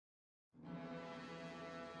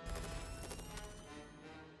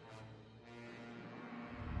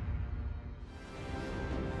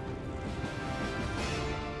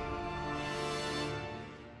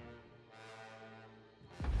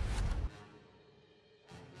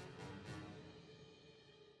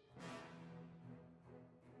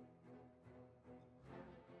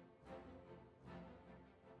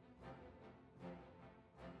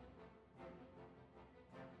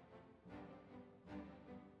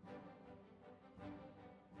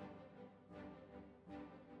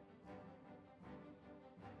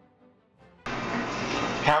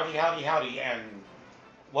Howdy, howdy, howdy, and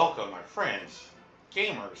welcome, my friends,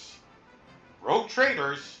 gamers, rogue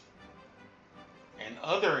traders, and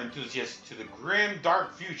other enthusiasts to the grim,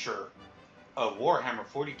 dark future of Warhammer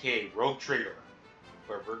 40K Rogue Trader,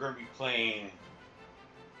 where we're going to be playing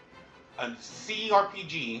a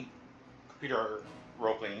CRPG, computer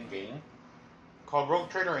role-playing game, called Rogue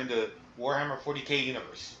Trader in the Warhammer 40K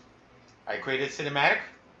universe. I created a cinematic.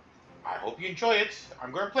 I hope you enjoy it.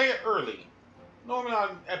 I'm going to play it early. Normally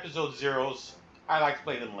on episode zeros, I like to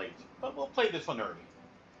play them late, but we'll play this one early.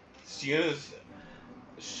 See you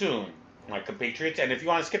soon, my compatriots. And if you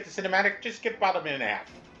want to skip the cinematic, just skip about a minute and a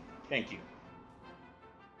half. Thank you.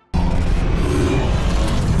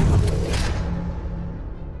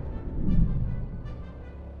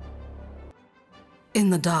 In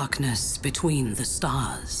the darkness between the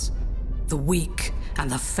stars, the weak and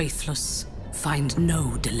the faithless find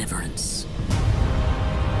no deliverance.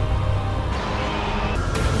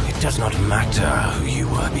 It does not matter who you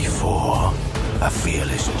were before, a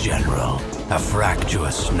fearless general, a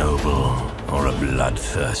fractious noble, or a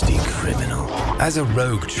bloodthirsty criminal. As a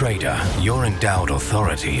rogue trader, your endowed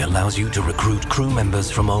authority allows you to recruit crew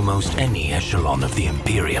members from almost any echelon of the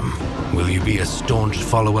Imperium. Will you be a staunch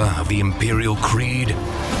follower of the Imperial Creed,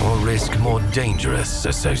 or risk more dangerous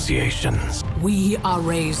associations? We are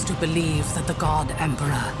raised to believe that the God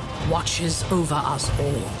Emperor watches over us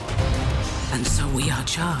all. And so we are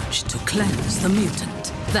charged to cleanse the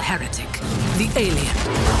mutant, the heretic, the alien.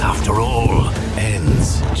 After all,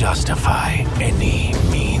 ends justify any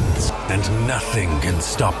means, and nothing can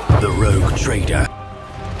stop the rogue trader.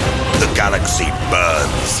 The galaxy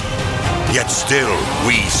burns, yet still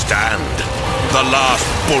we stand, the last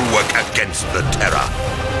bulwark against the terror.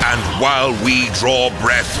 And while we draw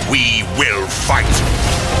breath, we will fight.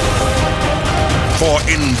 For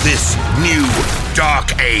in this new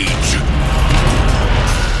dark age,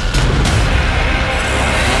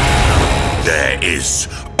 there is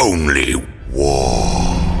only war.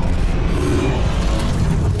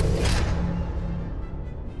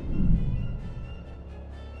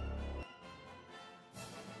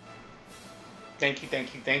 Thank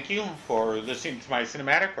you for listening to my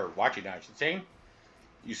cinematic, or watching, I should say.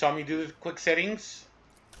 You saw me do the quick settings.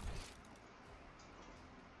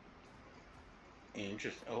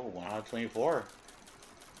 Interesting. Oh, 1 out of 24.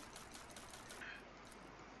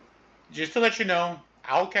 Just to let you know,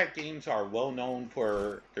 Owlcat games are well known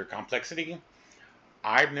for their complexity.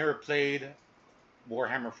 I've never played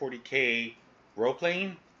Warhammer 40K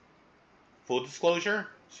role-playing, full disclosure,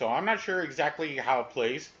 so I'm not sure exactly how it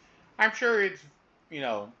plays. I'm sure it's, you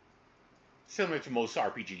know, similar to most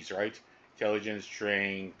RPGs, right? Intelligence,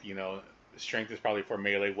 strength, you know, strength is probably for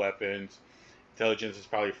melee weapons. Intelligence is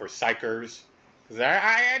probably for psychers. Because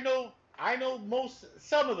I know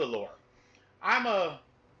some of the lore. I'm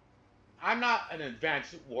not an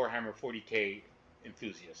advanced Warhammer 40K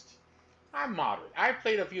enthusiast. I'm moderate. I've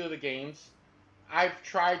played a few of the games. I've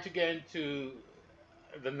tried to get into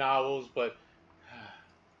the novels, but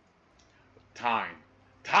time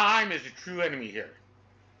is the true enemy here.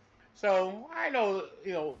 So I know,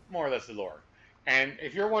 you know, more or less the lore. And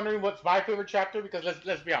if you're wondering what's my favorite chapter, because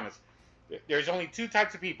let's be honest, there's only two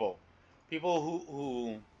types of people: people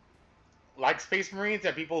who like Space Marines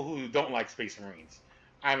and people who don't like Space Marines.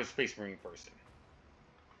 I'm a Space Marine person.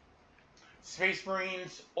 Space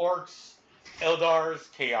Marines, Orcs,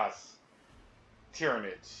 Eldars, Chaos,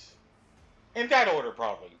 Tyranids. In that order,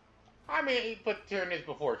 probably. I mean, put Tyranids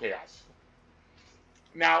before Chaos.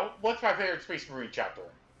 Now, what's my favorite Space Marine chapter?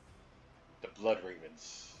 The Blood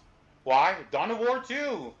Ravens. Why? Dawn of War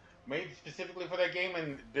 2, made specifically for that game,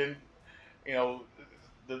 and then, you know,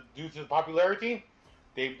 due to the popularity,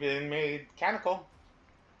 they've been made canonical.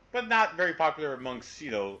 But not very popular amongst,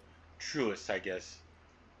 you know, truists, I guess.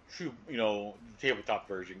 True, you know, tabletop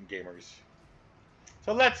version gamers.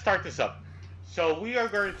 So let's start this up. So we are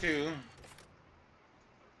going to...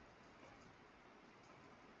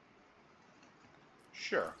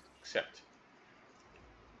 Sure, accept.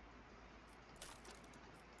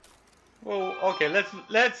 Well, okay,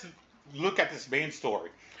 let's look at this main story.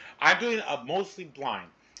 I'm doing a mostly blind.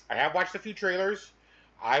 I have watched a few trailers.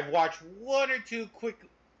 I've watched one or two quick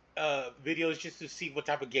videos just to see what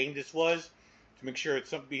type of game this was, to make sure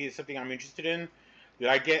it's something I'm interested in. Did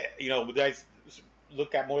I get, you know, did I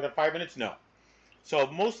look at more than 5 minutes? No. So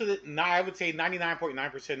most of it, I would say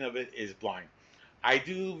 99.9% of it is blind. I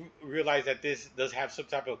do realize that this does have some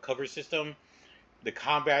type of cover system. The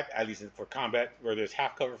combat, at least for combat, where there's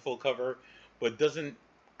half cover, full cover, but doesn't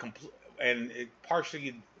and it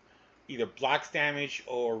partially either blocks damage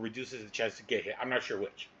or reduces the chance to get hit. I'm not sure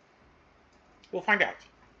which. We'll find out.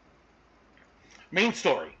 Main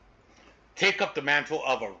story. Take up the mantle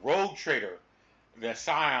of a rogue trader, the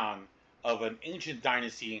scion of an ancient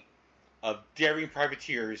dynasty of daring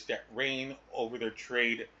privateers that reign over their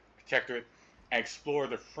trade protectorate and explore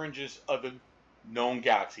the fringes of the known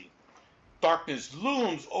galaxy. Darkness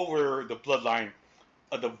looms over the bloodline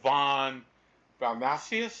of the Von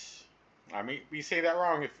Valnacius. I may be say that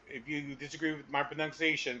wrong. If you disagree with my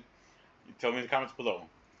pronunciation, you tell me in the comments below.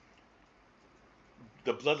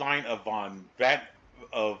 The bloodline of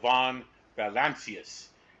Von Valancius,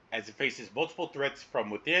 as it faces multiple threats from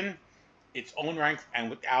within its own ranks and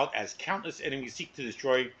without, as countless enemies seek to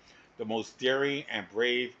destroy the most daring and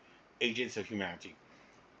brave agents of humanity.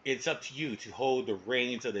 It's up to you to hold the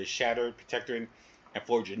reins of the shattered protectorate and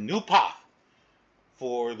forge a new path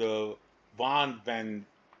for the Von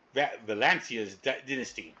Valancius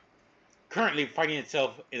dynasty, currently finding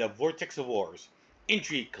itself in a vortex of wars,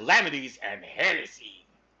 intrigue, calamities, and heresy.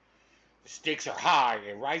 The stakes are high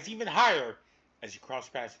and rise even higher as you cross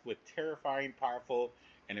paths with terrifying, powerful,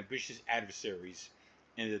 and ambitious adversaries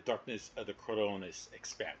in the darkness of the Cronus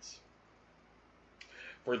expanse.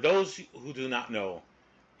 For those who do not know,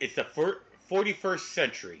 it's the 41st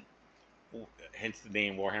century, hence the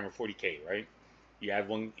name Warhammer 40K, right? You add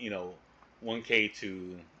 1K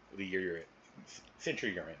to the year you're in,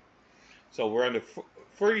 century you're in. So we're in the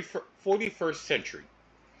 41st century.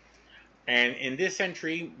 And in this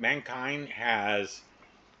century, mankind has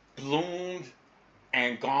bloomed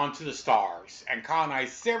and gone to the stars and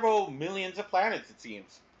colonized several millions of planets, it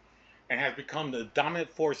seems, and has become the dominant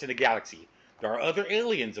force in the galaxy. There are other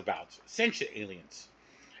aliens about, sentient aliens.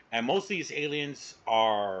 And most of these aliens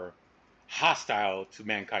are hostile to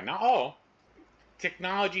mankind. Not all.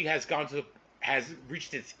 Technology has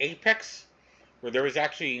reached its apex, where there is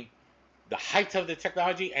actually the height of the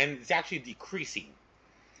technology, and it's actually decreasing.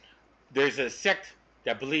 There's a sect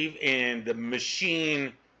that believe in the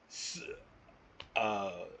machine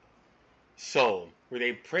soul, where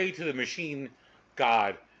they pray to the machine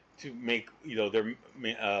god to make their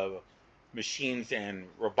machines and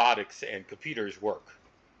robotics and computers work.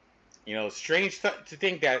 Strange to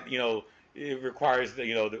think that it requires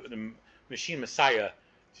the machine messiah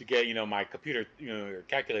to get my computer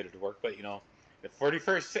calculator to work, but in the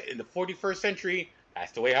 41st century,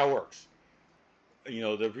 that's the way how it works.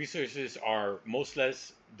 The resources are most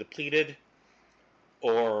less depleted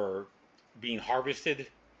or being harvested,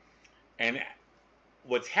 and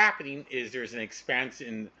what's happening is there's an expanse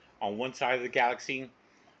on one side of the galaxy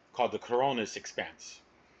called the Cronus expanse,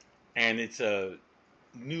 and it's a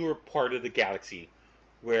newer part of the galaxy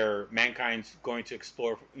where mankind's going to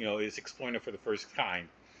explore, is exploring it for the first time.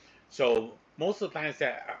 So most of the planets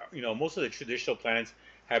most of the traditional planets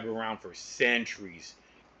have been around for centuries,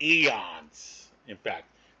 eons, in fact,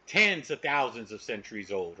 tens of thousands of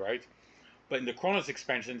centuries old, right? But in the Cronus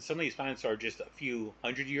expansion, some of these planets are just a few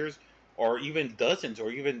hundred years, or even dozens,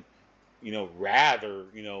 or even, rather,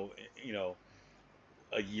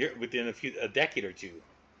 a year within a decade or two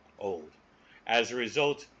old. As a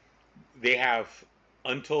result, they have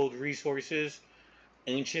untold resources,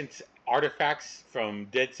 ancient artifacts from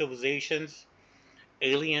dead civilizations,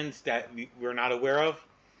 aliens that we're not aware of,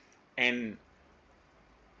 and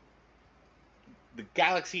the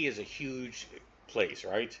galaxy is a huge place,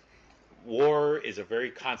 right? War is a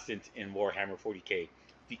very constant in Warhammer 40K.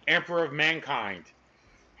 The Emperor of Mankind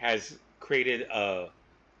has created a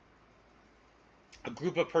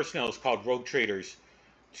group of personnel called Rogue Traders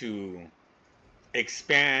to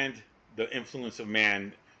expand the influence of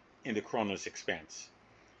man in the Cronus expanse.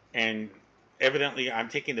 And evidently, I'm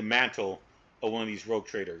taking the mantle of one of these Rogue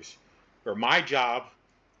Traders, where my job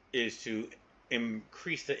is to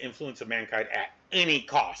increase the influence of mankind at any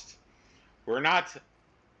cost. We're not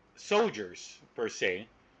soldiers, per se.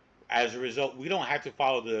 As a result, we don't have to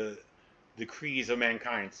follow the decrees of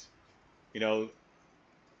mankind.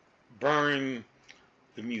 Burn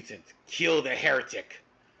the mutant, kill the heretic,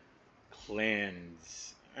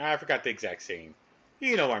 cleanse. I forgot the exact saying.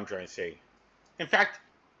 You know what I'm trying to say. In fact,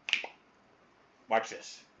 watch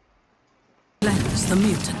this. Cleanse the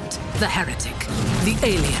mutant, the heretic, the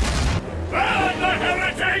alien. Burn the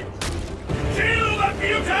heretic! Kill the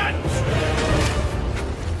mutant!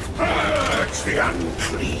 Purge the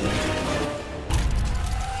unclean!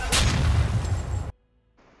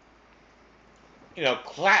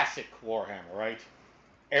 Classic Warhammer, right?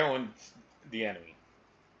 Everyone's the enemy.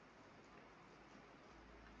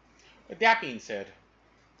 But that being said,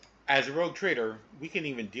 as a rogue trader, we can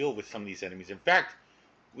even deal with some of these enemies. In fact,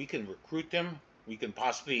 we can recruit them. We can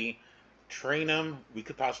possibly train them. We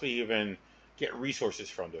could possibly even get resources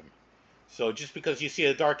from them. So just because you see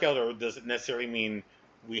a Dark Elder doesn't necessarily mean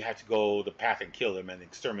we have to go the path and kill them and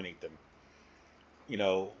exterminate them. You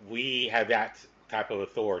know, we have that type of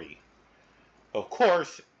authority. Of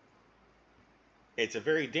course, it's a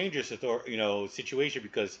very dangerous situation,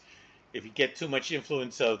 because if you get too much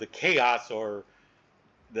influence of the chaos or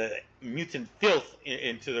the mutant filth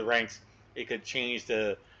into the ranks, it could change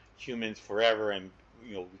the humans forever, and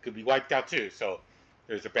we could be wiped out too. So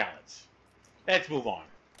there's a balance. Let's move on.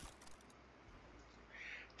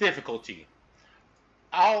 Difficulty.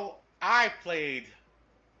 I played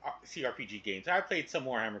CRPG games. I played some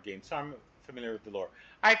Warhammer games, so I'm familiar with the lore.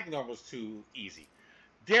 I think normal is too easy.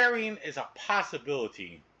 Daring is a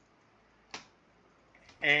possibility,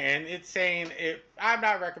 and it's saying I'm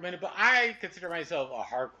not recommended, but I consider myself a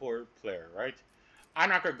hardcore player, right? I'm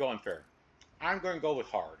not going to go unfair. I'm going to go with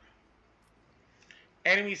hard.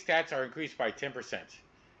 Enemy stats are increased by 10%.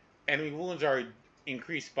 Enemy wounds are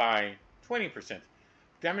increased by 20%.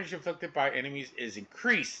 Damage inflicted by enemies is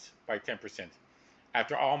increased by 10%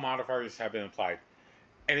 after all modifiers have been applied.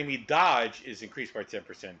 Enemy dodge is increased by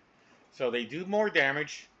 10%. So they do more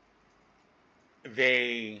damage.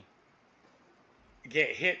 They get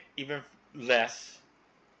hit even less.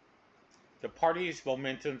 The party's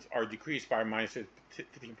momentums are decreased by minus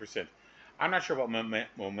 15%. I'm not sure what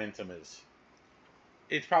momentum is.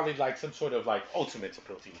 It's probably like some sort of like ultimate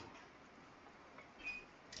ability.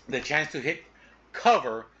 The chance to hit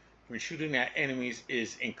cover when shooting at enemies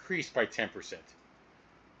is increased by 10%.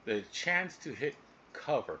 The chance to hit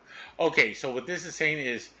cover. Okay, so what this is saying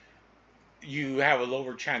is you have a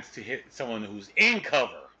lower chance to hit someone who's in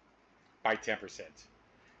cover by 10%.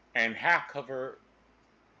 And half cover,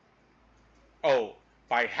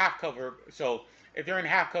 by half cover, so if they're in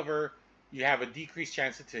half cover, you have a decreased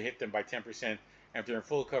chance to hit them by 10%. And if they're in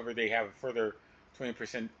full cover, they have a further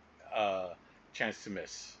 20% chance to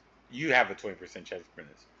miss. You have a 20% chance to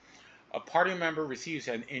miss. A party member receives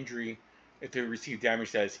an injury if they receive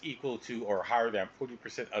damage that is equal to or higher than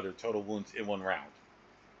 40% of their total wounds in one round.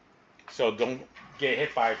 So don't get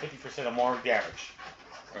hit by 50% or more damage.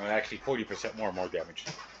 Or actually 40% more damage.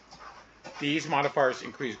 These modifiers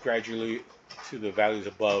increase gradually to the values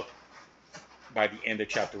above by the end of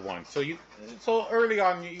chapter 1. So early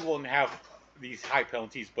on you won't have these high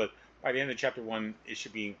penalties, but by the end of chapter 1 it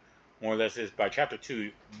should be more or less this. By chapter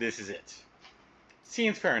 2, this is it.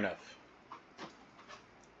 Seems fair enough.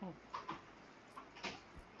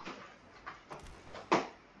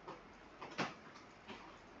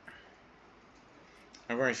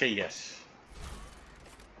 I'm going to say yes.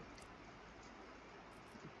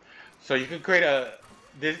 So you can create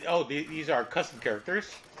these are custom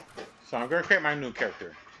characters. So I'm going to create my new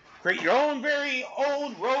character. Create your own very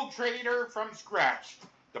own rogue trader from scratch.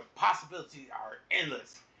 The possibilities are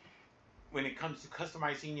endless when it comes to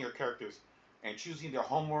customizing your characters and choosing their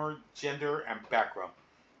homeworld, gender, and background.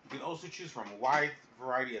 You can also choose from a wide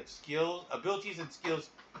variety of skills, abilities, and skills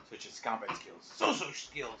such as combat skills, social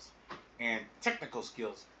skills, and technical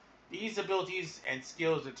skills. These abilities and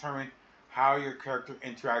skills determine how your character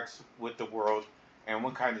interacts with the world and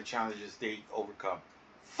what kind of challenges they overcome.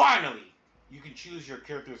 Finally, you can choose your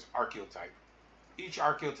character's archetype. Each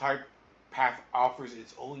archetype path offers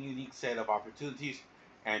its own unique set of opportunities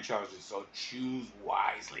and challenges, so choose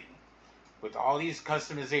wisely. With all these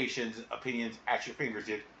customizations, opinions at your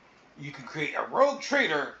fingertips, you can create a rogue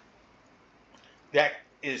trader that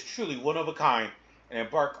is truly one of a kind and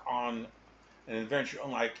embark on an adventure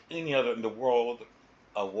unlike any other in the world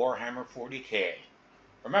of Warhammer 40K.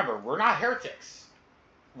 Remember, we're not heretics.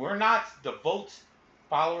 We're not devout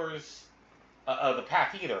followers of the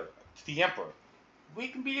path either, to the Emperor. We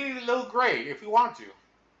can be a little gray if we want to.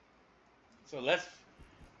 So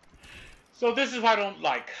this is what I don't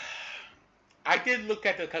like. I did look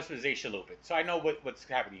at the customization a little bit, so I know what's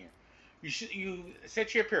happening here. You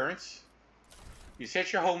set your appearance, you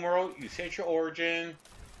set your homeworld, you set your origin,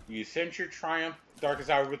 you set your triumph, darkest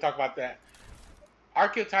hour. We'll talk about that.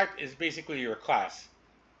 Archetype is basically your class.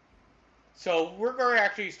 So we're going to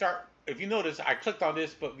actually start. If you notice, I clicked on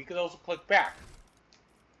this, but we could also click back.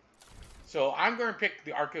 So I'm going to pick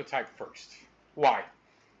the archetype first. Why?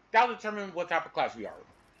 That'll determine what type of class we are.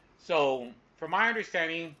 So, from my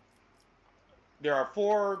understanding, there are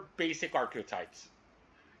 4 basic archetypes.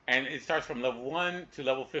 And it starts from level 1 to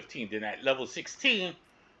level 15. Then at level 16,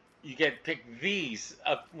 you get pick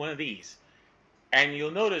one of these. And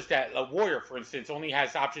you'll notice that a warrior, for instance, only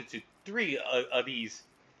has options to 3 of these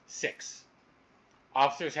 6.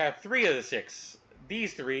 Officers have 3 of the 6.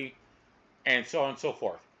 These 3, and so on and so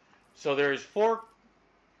forth. So there's 4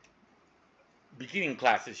 beginning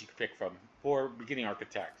classes you can pick from. 4 beginning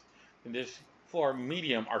archetypes. And there's 4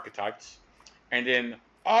 medium archetypes. And then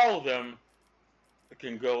all of them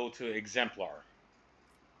can go to exemplar,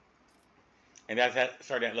 and that's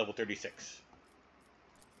started at level 36.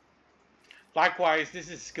 Likewise, this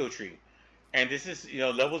is skill tree, and this is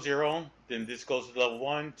level 0. Then this goes to level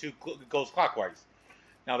 1, 2 goes clockwise.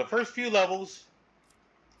 Now the first few levels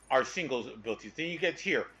are single abilities. Then you get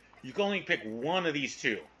here. You can only pick one of these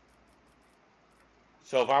two.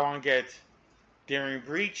 So if I want to get Daring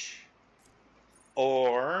Breach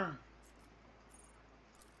or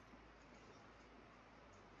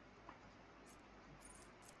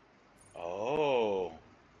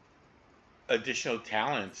additional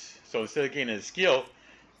talents. So instead of gaining a skill,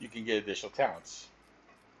 you can get additional talents.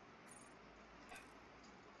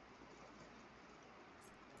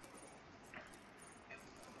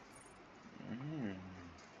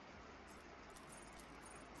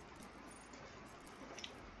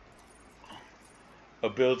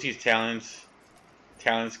 Abilities, talents,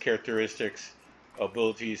 characteristics,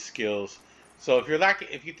 abilities, skills. So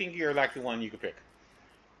if you think you're lacking one, you can pick.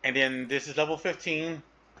 And then this is level 15,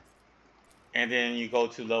 and then you go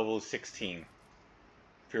to level 16.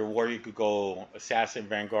 If you're a warrior, you could go assassin,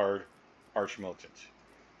 vanguard, arch militant.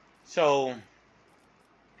 So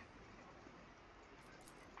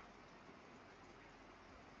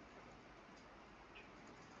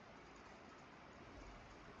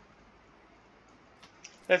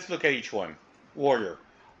let's look at each one. Warrior.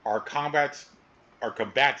 Our combatants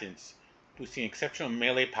boosting exceptional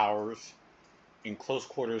melee powers in close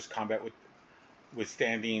quarters combat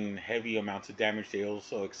withstanding heavy amounts of damage. They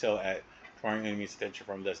also excel at drawing enemies' attention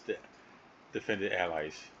from less defended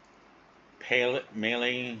allies.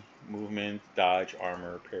 Melee, movement, dodge,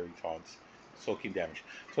 armor, parry, taunts, soaking damage.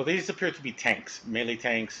 So these appear to be tanks, melee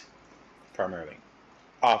tanks primarily.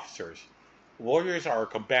 Officers. Warriors are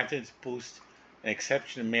combatants boost an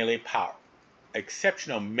exceptional melee powers,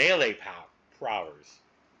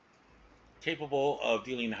 capable of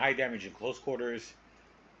dealing high damage in close quarters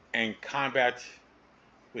and combat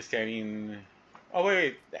withstanding. Oh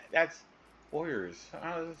wait, that's warriors.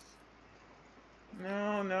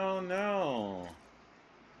 No.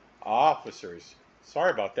 Officers. Sorry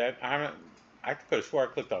about that. I could have swore I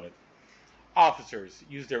clicked on it. Officers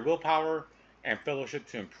use their willpower and fellowship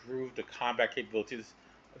to improve the combat capabilities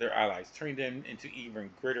of their allies, turning them into even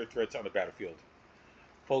greater threats on the battlefield.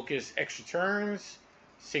 Focus extra turns,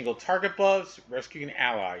 single target buffs, rescuing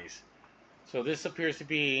allies. So this appears to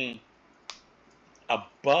be a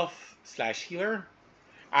buff / healer.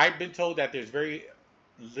 I've been told that there's very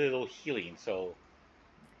little healing, so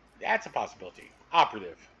that's a possibility.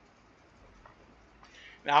 Operative.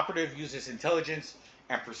 An operative uses intelligence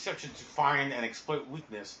and perception to find and exploit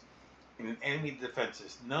weakness in an enemy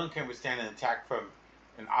defenses. None can withstand an attack from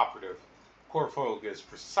an operative. Core focus,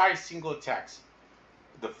 precise single attacks,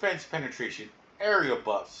 defense penetration, area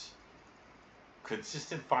buffs,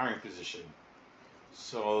 consistent firing position.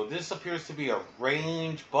 So this appears to be a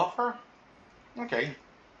range buffer. Okay.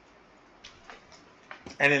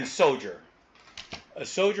 And then soldier. A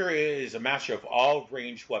soldier is a master of all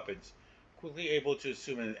ranged weapons, quickly able to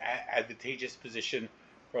assume an advantageous position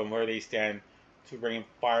from where they stand to rain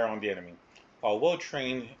fire on the enemy. While well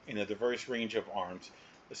trained in a diverse range of arms,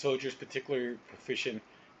 the soldier is particularly proficient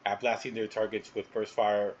at blasting their targets with burst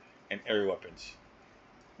fire and area weapons.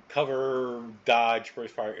 Cover, dodge,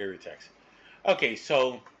 burst fire, area attacks. Okay,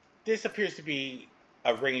 so this appears to be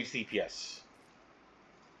a ranged DPS.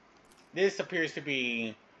 This appears to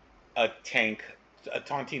be a tank, a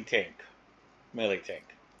taunting tank, melee tank.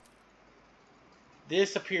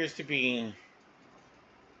 This appears to be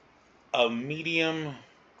a medium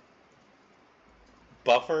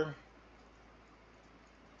buffer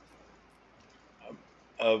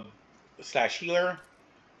 / healer,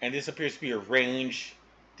 and this appears to be a range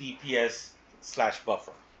DPS /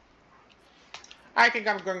 buffer. I think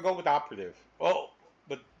I'm going to go with operative. Oh,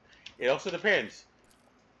 but it also depends.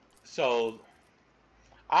 So,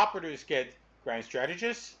 operatives get Grand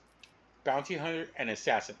Strategist, Bounty Hunter, and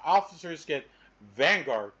Assassin. Officers get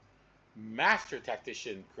Vanguard, Master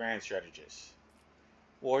Tactician, Grand Strategist.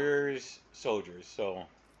 Warriors, Soldiers. So,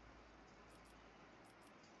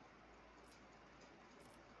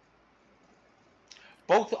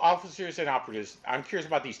 both officers and operatives, I'm curious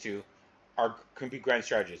about these two, can be Grand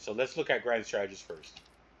Strategists. So let's look at Grand Strategists first.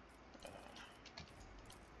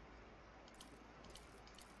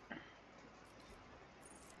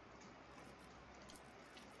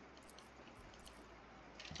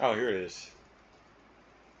 Oh, here it is.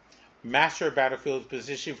 Master of battlefields,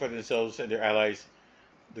 position for themselves and their allies.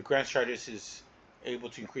 The Grand Strategist is able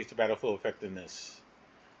to increase the battlefield effectiveness.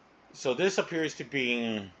 So this appears to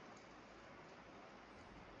be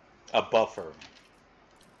a buffer.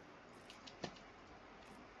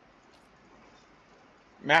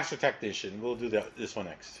 Master Tactician. We'll do this one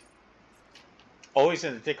next. Always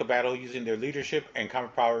in the thick of battle, using their leadership and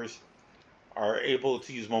combat powers, are able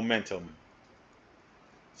to use momentum.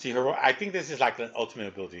 See, I think this is like the ultimate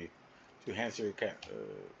ability to enhance your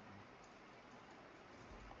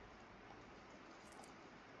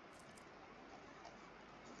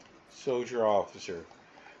soldier officer.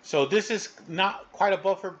 So this is not quite a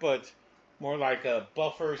buffer, but more like a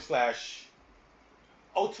buffer slash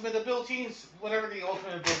ultimate abilities, whatever the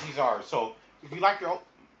ultimate abilities are. So if you like your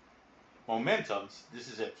momentums, this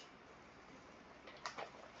is it.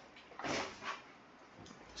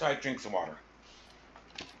 So I drink some water.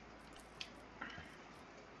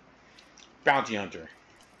 Bounty Hunter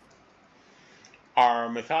are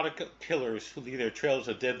methodical killers who leave their trails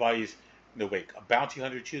of dead bodies in the wake. A bounty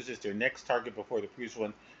hunter chooses their next target before the previous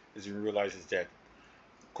one is realized is dead.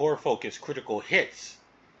 Core focus, critical hits,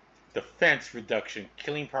 defense reduction,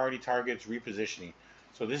 killing priority targets, repositioning.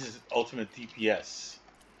 So this is ultimate DPS.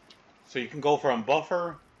 So you can go from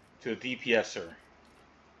buffer to a DPSer.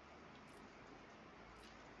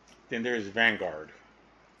 Then there's Vanguard.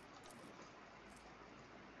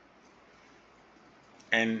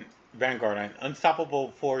 And Vanguard, an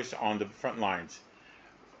unstoppable force on the front lines,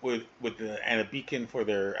 and a beacon for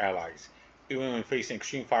their allies. Even when facing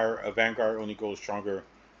extreme fire, a Vanguard only grows stronger.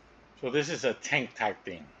 So this is a tank type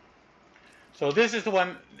thing. So this is the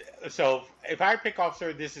one. So if I pick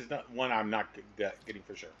officer, this is the one I'm not getting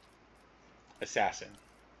for sure. Assassin.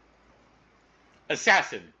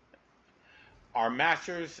 Assassin are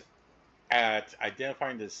masters at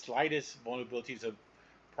identifying the slightest vulnerabilities of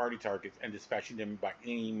party targets and dispatching them by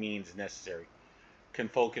any means necessary. Can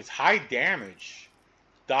focus high damage,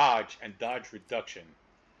 dodge, and dodge reduction.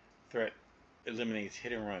 Threat eliminates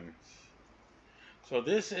hit and runs. So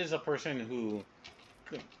this is a person who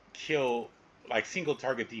could kill like single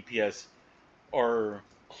target DPS or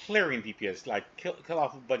clearing DPS, like kill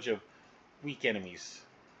off a bunch of weak enemies.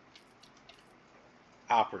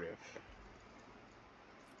 Operative.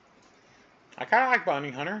 I kind of like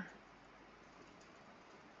Bounty Hunter.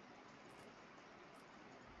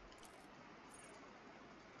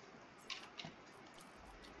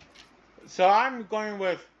 So I'm going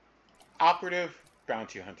with Operative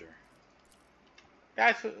Bounty Hunter.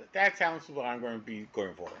 That sounds what I'm going to be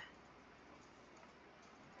going for.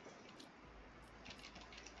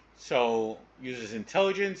 So uses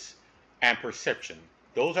intelligence and perception.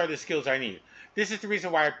 Those are the skills I need. This is the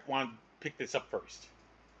reason why I want to pick this up first.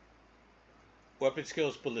 Weapon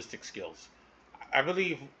skills, ballistic skills. I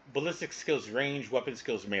believe ballistic skills range, weapon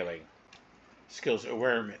skills melee. Skills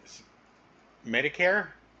awareness. Medicare?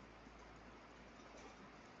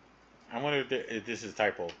 I wonder if this is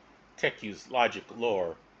typo. Tech use, logic,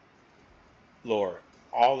 lore.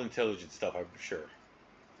 All intelligence stuff, I'm sure.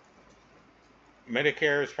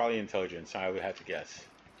 Medicare is probably intelligence, I would have to guess.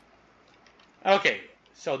 Okay,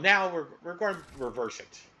 so now we're going to reverse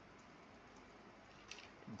it.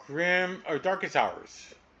 Grim or Darkest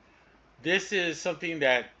Hours. This is something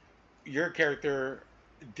that your character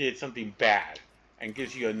did something bad and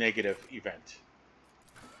gives you a negative event.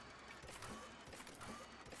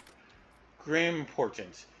 Grim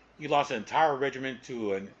Importance. You lost an entire regiment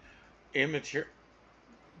to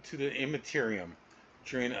the Immaterium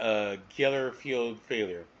during a Geller field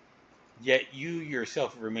failure, yet you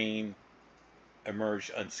yourself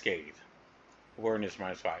emerged unscathed. Awareness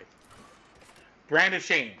 -5. Brand of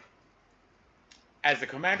Shame. As the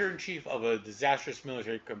commander-in-chief of a disastrous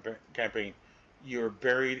military campaign, you are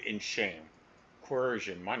buried in shame.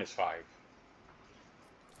 Coercion -5.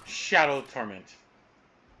 Shadow Torment.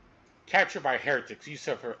 Captured by heretics, you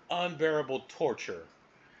suffer unbearable torture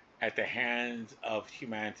at the hands of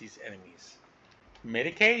humanity's enemies.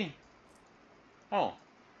 Medicaid? Oh.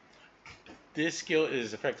 This skill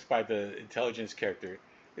is affected by the intelligence character.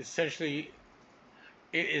 It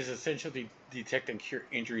is essential to detect and cure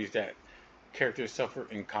injuries that characters suffer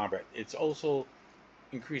in combat. It also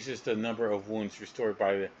increases the number of wounds restored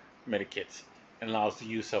by the medikits and allows the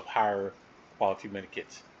use of higher quality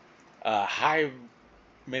medikits. High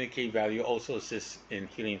Medicaid value also assists in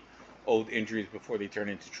healing old injuries before they turn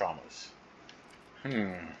into traumas.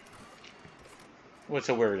 What's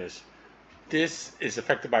awareness? This is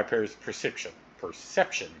affected by perception.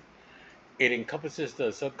 It encompasses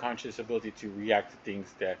the subconscious ability to react to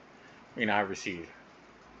things that may not have received.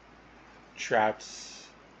 Traps.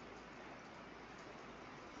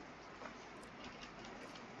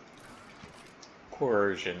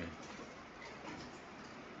 Coercion.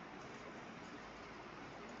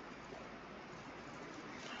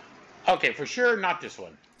 Okay, for sure, not this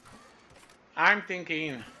one. I'm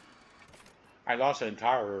thinking I lost an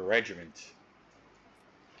entire regiment.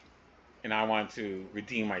 and I want to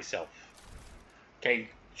redeem myself. Okay,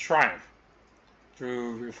 triumph.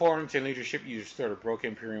 Through reforms and leadership, you restore a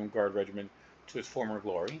broken Imperium Guard regiment to its former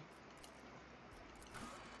glory.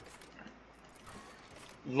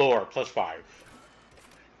 Lore, +5.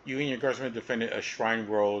 You and your guardsmen defended a shrine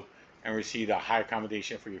world and received a high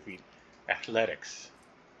accommodation for your feat. Athletics.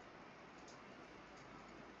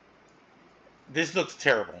 This looks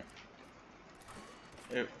terrible.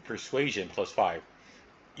 Persuasion, +5.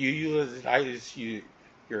 You utilize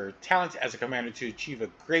your talents as a commander to achieve a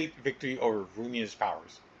great victory over Rumia's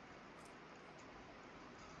powers.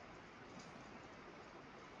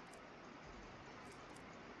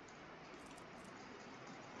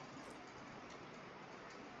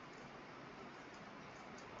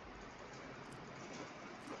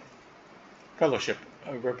 Fellowship,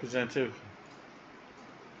 a representative,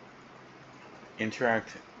 interact.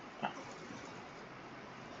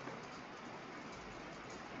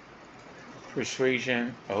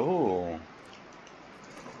 Persuasion. Oh.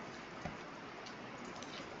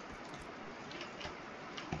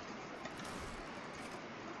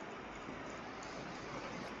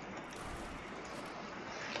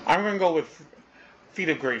 I'm going to go with Feat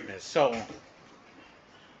of Greatness. So,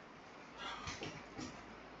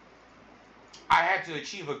 I had to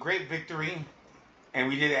achieve a great victory, and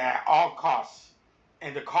we did it at all costs.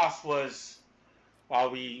 And the cost was,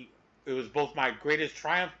 it was both my greatest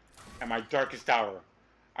triumph and my darkest hour.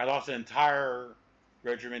 I lost an entire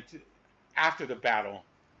regiment after the battle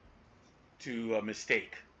to a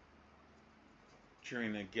mistake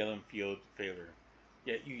during the Gillen Field failure.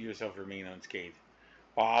 Yet you yourself remain unscathed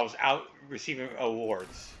while I was out receiving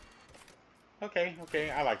awards. Okay,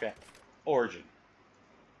 I like that. Origin.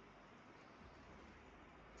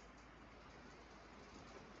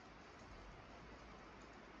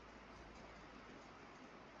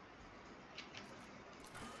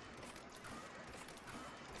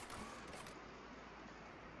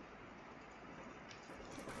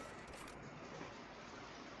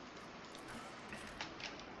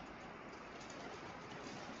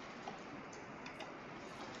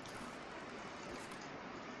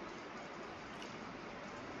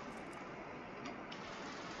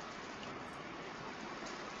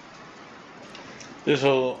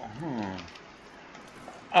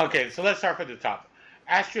 Okay, so let's start from the top.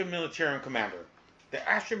 Astra Militarum Commander. The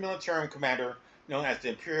Astra Militarum Commander, known as the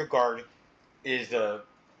Imperial Guard, is the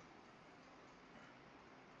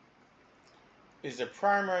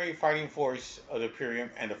primary fighting force of the Imperium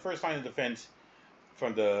and the first line of defense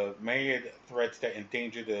from the myriad threats that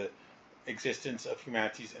endanger the existence of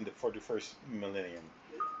humanities in the 41st millennium.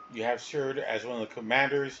 You have served as one of the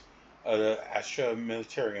commanders of the Astra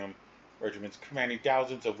Militarum regiments, commanding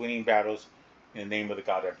thousands of winning battles in the name of the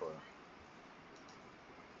God Emperor.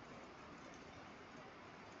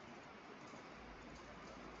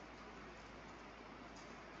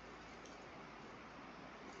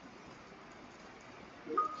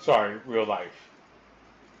 Sorry, real life.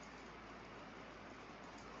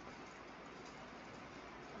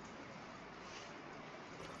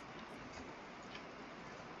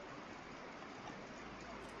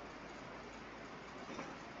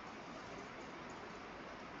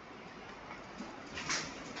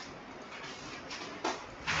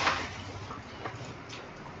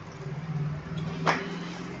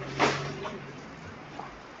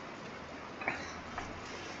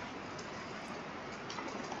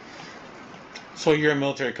 So you're a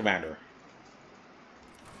military commander.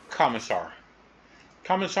 Commissar.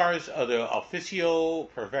 Commissars of the Officio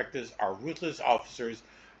Perfectus are ruthless officers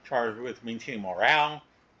charged with maintaining morale,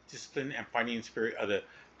 discipline, and fighting spirit of the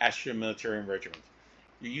Astra Military Regiment.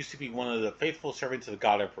 You used to be one of the faithful servants of the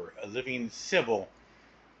God Emperor, a living symbol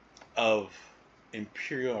of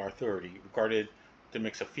imperial authority, regarded with a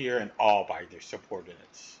mix of fear and awe by their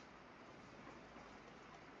subordinates.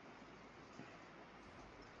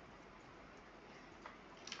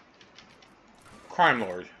 Crime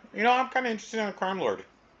Lord. You know, I'm kind of interested in a Crime Lord.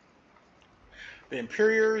 The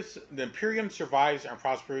Imperium survives and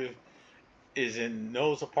prospers is in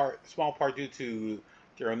no small part due to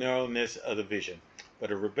the narrowness of the vision.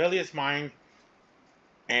 But a rebellious mind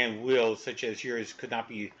and will such as yours could not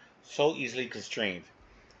be so easily constrained.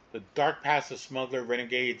 The dark past of smuggler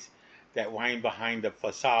renegades that wind behind the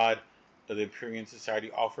facade of the Imperium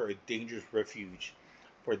society offer a dangerous refuge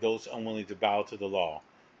for those unwilling to bow to the law,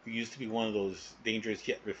 who used to be one of those dangerous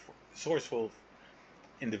yet resourceful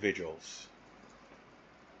individuals.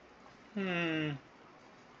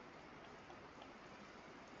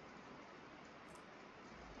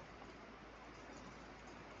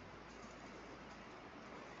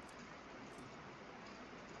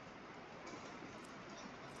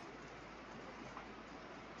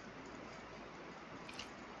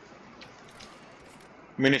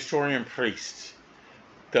 Ministerium priest.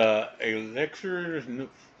 The elixir,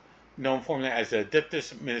 known formally as the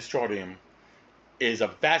Adeptus Ministerium, is a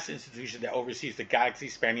vast institution that oversees the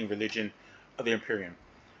galaxy-spanning religion of the Imperium.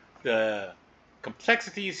 The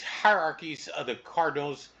complexities, hierarchies of the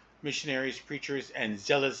cardinals, missionaries, preachers, and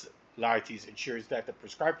zealous laities ensures that the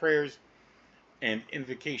prescribed prayers and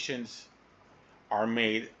invocations are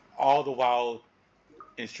made, all the while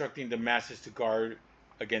instructing the masses to guard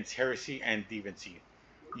against heresy and deviancy.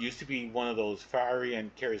 Used to be one of those fiery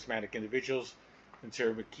and charismatic individuals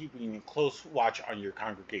concerned with keeping close watch on your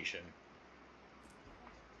congregation.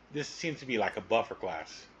 This seems to be like a buffer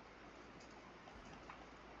class.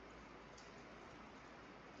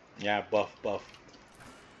 Yeah, buff.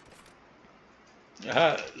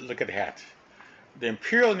 Look at that. The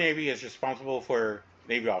Imperial Navy is responsible for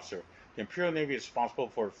Navy officer. The Imperial Navy is responsible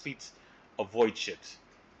for fleets of void ships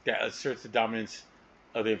that asserts the dominance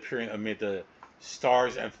of the Imperium amid the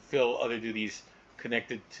stars and fulfill other duties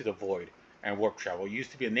connected to the void and warp travel. He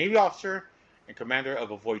used to be a Navy officer and commander of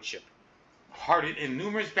a void ship, hardened in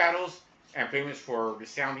numerous battles and famous for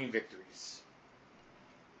resounding victories.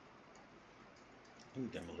 Ooh,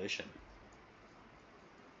 demolition.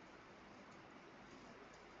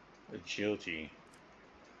 Agility.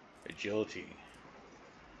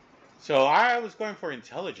 So I was going for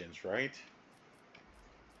intelligence, right?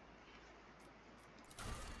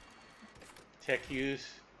 Tech use.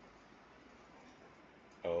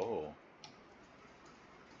 Oh.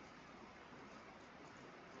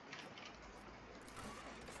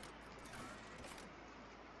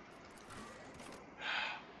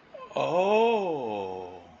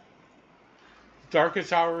 Oh.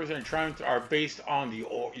 Darkest hours and triumphs are based on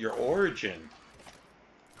your origin.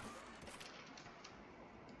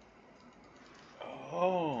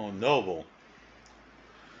 Oh, noble.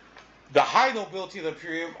 The high nobility of the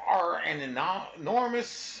Imperium are an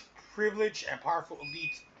enormous, privileged, and powerful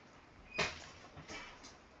elite.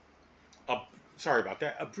 Sorry about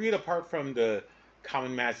that. A breed apart from the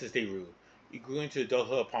common masses they rule. You grew into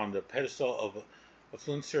adulthood upon the pedestal of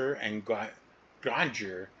affluencer and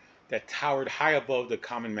grandeur that towered high above the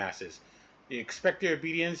common masses. You expect their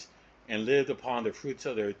obedience and lived upon the fruits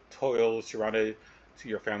of their toil, surrounded to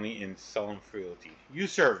your family in solemn fealty. You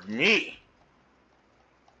serve me!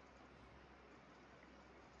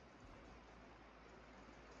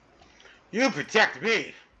 You protect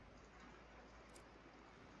me!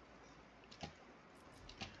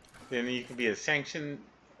 Then you can be a sanctioned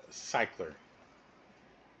cycler.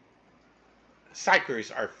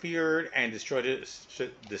 Cyclers are feared and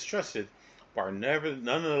distrusted, but are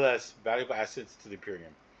nonetheless valuable assets to the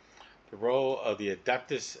Imperium. The role of the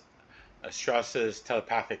Adeptus Astratus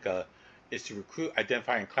Telepathica is to recruit,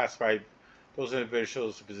 identify, and classify those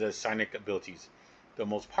individuals who possess psionic abilities, the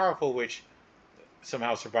most powerful of which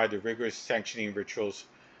somehow survive the rigorous sanctioning rituals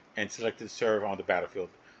and selected to serve on the battlefield.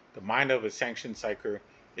 The mind of a sanctioned cycler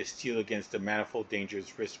is steel against the manifold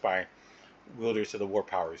dangers risked by wielders of the war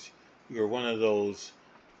powers. You are one of those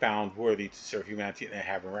found worthy to serve humanity and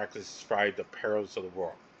have miraculously survived the perils of the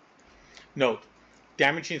war. Note,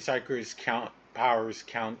 damaging cyclers' powers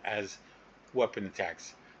count as weapon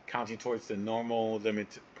attacks, counting towards the normal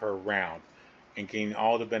limit per round, and gaining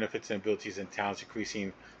all the benefits and abilities and talents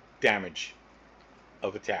increasing damage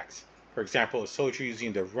of attacks. For example, a soldier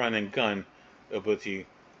using the run and gun ability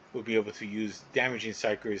will be able to use damaging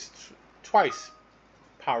cyclers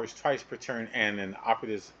powers twice per turn, and an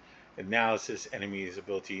operative's analysis enemy's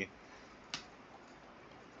ability.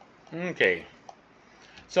 Okay.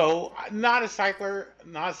 So, not a cycler,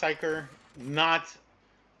 not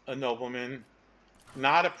a nobleman,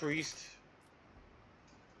 not a priest.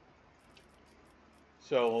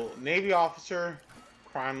 So, Navy officer,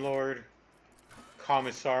 crime lord,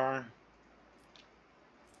 commissar.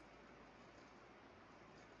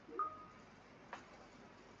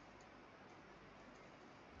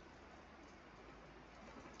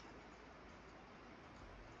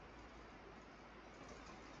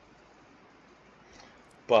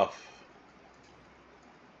 Buff.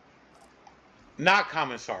 Not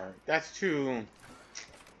commissar. That's too...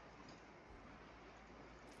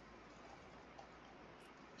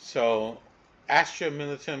 So, Astra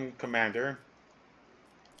Militum Commander,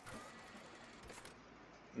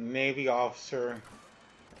 Navy Officer,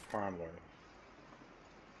 Crime Lord.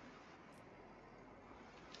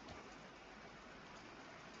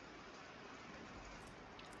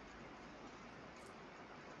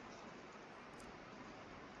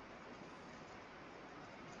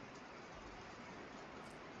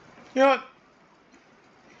 You know what?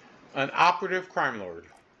 An operative crime lord.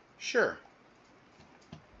 Sure.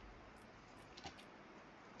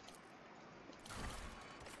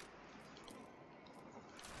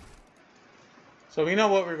 So we know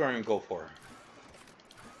what we're going to go for.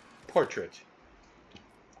 Portrait.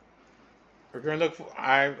 We're going to look for...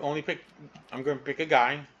 I'm going to pick a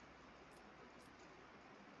guy.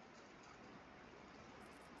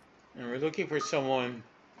 And we're looking for someone...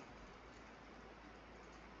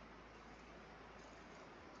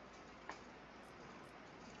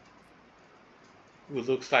 who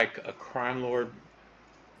looks like a crime lord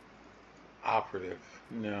operative.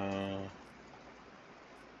 No.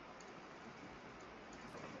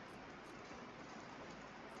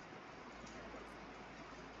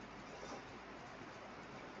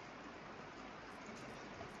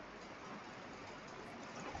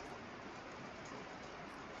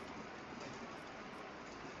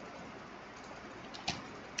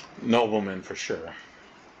 Nobleman for sure.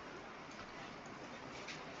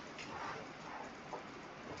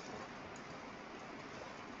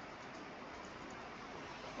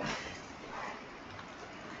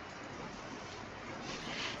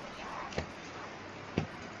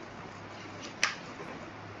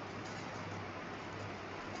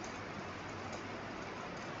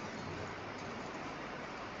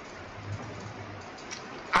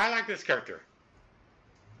 I like this character.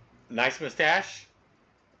 Nice mustache.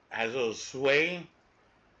 Has a little sway.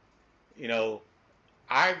 You know,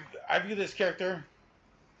 I view this character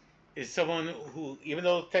as someone who, even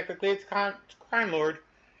though technically it's crime lord,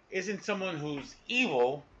 isn't someone who's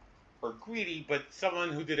evil or greedy, but someone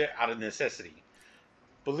who did it out of necessity.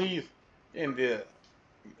 Believe in the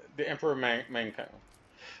Emperor Mankind.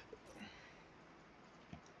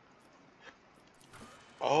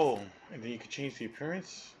 Oh, and then you can change the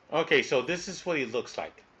appearance? Okay, so this is what he looks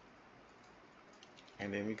like.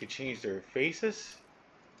 And then we could change their faces.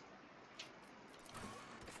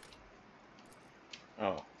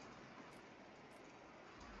 Oh.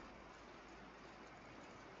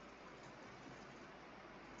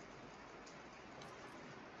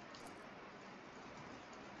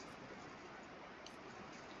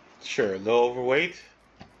 Sure, a little overweight.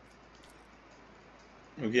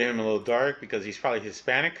 We'll get him a little dark because he's probably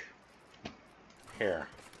Hispanic. Hair.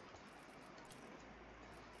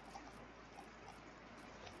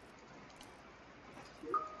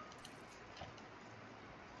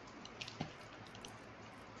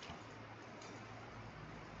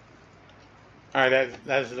 Alright, that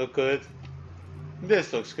does look good.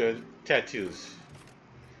 This looks good. Tattoos.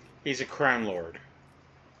 He's a crime lord.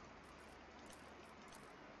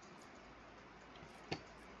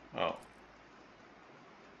 Oh.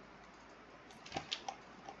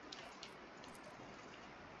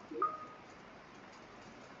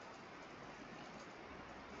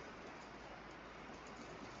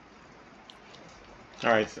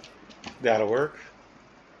 Alright, so that'll work.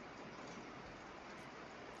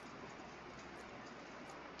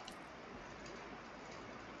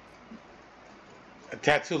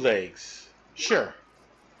 Tattoo legs. Sure.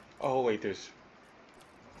 Oh, wait, there's...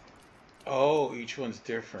 Oh, each one's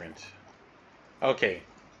different. Okay.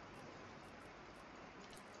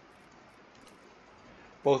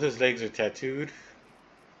 Both his legs are tattooed.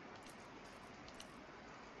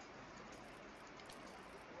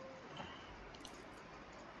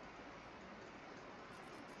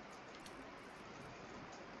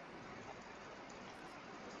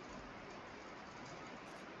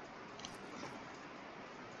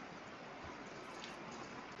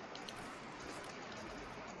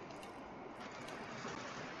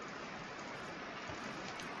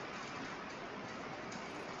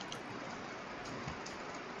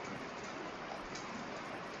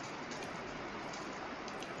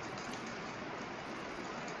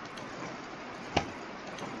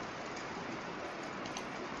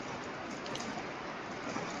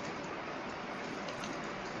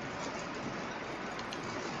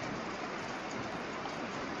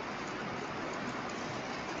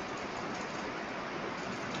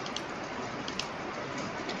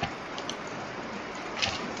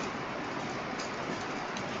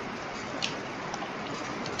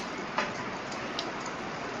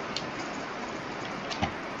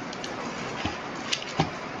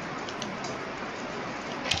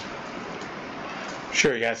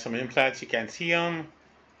 Sure, he has some implants, you can't see them.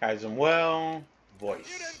 Has them well. Voice.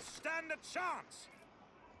 You didn't stand a chance!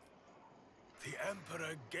 The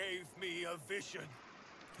Emperor gave me a vision.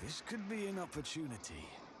 This could be an opportunity.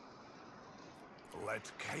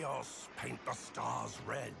 Let chaos paint the stars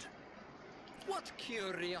red. What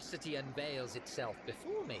curiosity unveils itself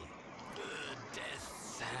before me?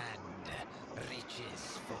 Death and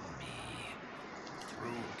riches for me.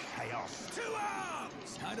 Through chaos. To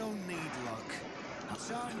arms! I don't need luck.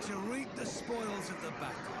 Time to reap the spoils of the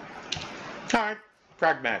battle. Alright,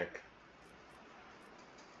 pragmatic.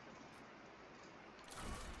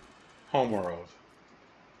 Homeworld.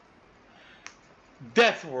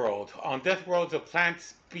 Death World. On Death World, the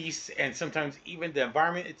plants, beasts, and sometimes even the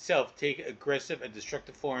environment itself take aggressive and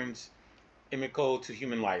destructive forms inimical to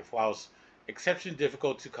human life. Whilst exceptionally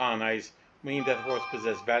difficult to colonize, many Death Worlds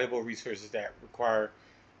possess valuable resources that require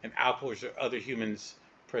an outpost or other humans'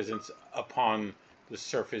 presence upon the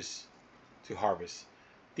surface to harvest.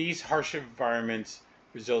 These harsh environments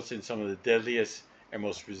result in some of the deadliest and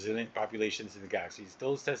most resilient populations in the galaxies,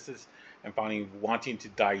 those tested and finding wanting to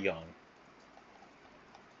die young.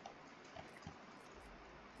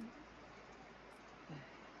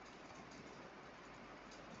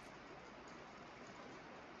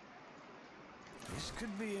 This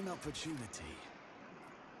could be an opportunity.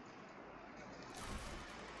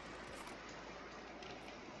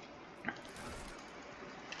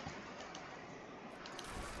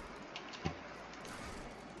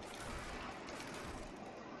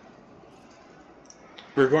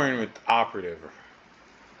 We're going with operative.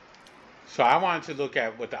 So I wanted to look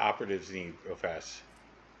at what the operatives need real fast.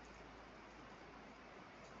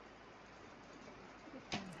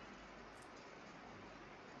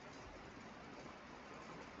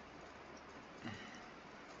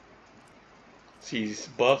 See,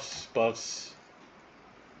 buffs.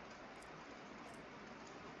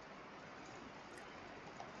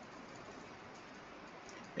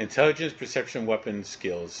 Intelligence, perception, weapons,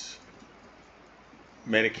 skills.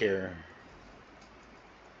 Medicare.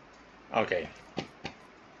 Okay.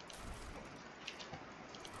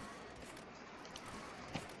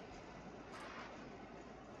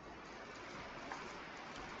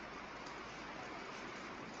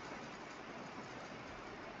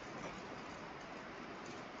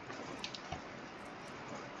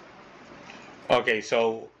 Okay,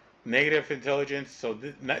 so negative intelligence, so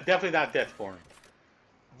definitely not Deathborn.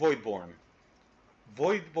 Voidborn.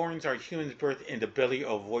 Voidborns are humans birthed in the belly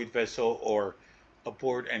of a void vessel or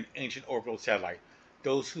aboard an ancient orbital satellite.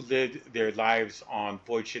 Those who lived their lives on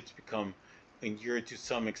void ships become inured to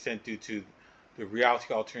some extent due to the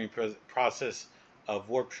reality-altering process of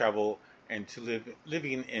warp travel and to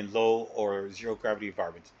living in low or zero-gravity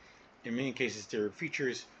environments. In many cases, their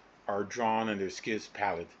features are drawn and their skills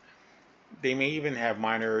pallid. They may even have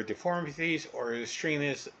minor deformities or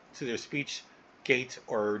strangeness to their speech, gait,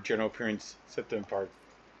 or general appearance, set them apart.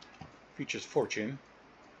 Features fortune.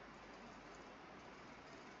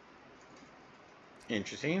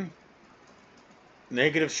 Interesting.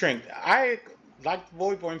 Negative strength. I like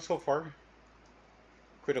Voidborn so far.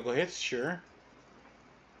 Critical hits, sure.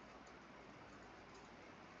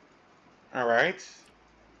 Alright.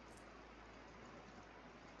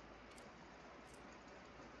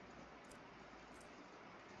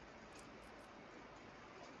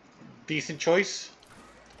 Decent choice.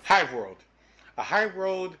 Hive World. A hive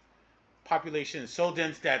world population is so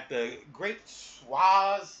dense that the great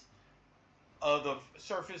swaths of the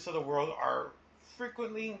surface of the world are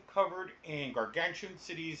frequently covered in gargantuan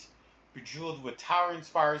cities bejeweled with towering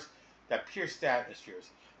spires that pierce the atmospheres.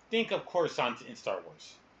 Think of Coruscant in Star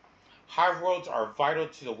Wars. Hive worlds are vital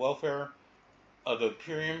to the welfare of the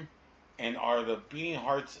Imperium and are the beating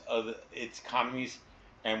hearts of its economies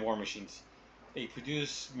and war machines. They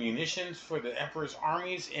produce munitions for the Emperor's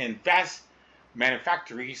armies in vast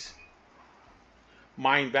manufactories,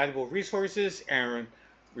 mine valuable resources, and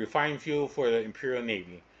refine fuel for the Imperial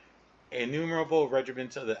Navy. Innumerable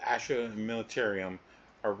regiments of the Astra Militarium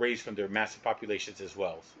are raised from their massive populations as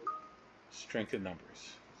well. Strength in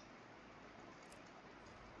numbers.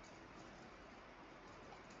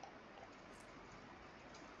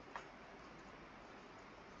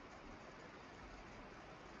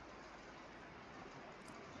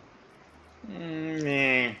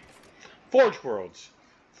 Forge worlds.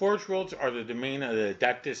 Forge worlds are the domain of the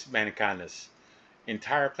Adeptus Manicanus.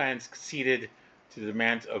 Entire planets ceded to the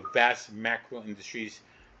demands of vast macro industries.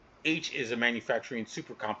 Each is a manufacturing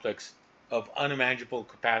supercomplex of unimaginable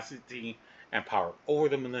capacity and power. Over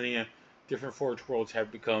the millennia, different forge worlds have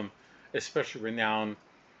become especially renowned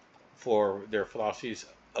for their philosophies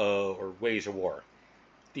or ways of war.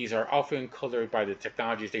 These are often colored by the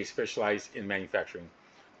technologies they specialize in manufacturing.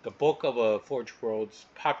 The bulk of a forge world's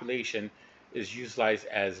population is utilized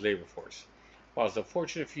as labor force, whilst the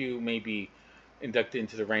fortunate few may be inducted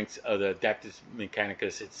into the ranks of the Adeptus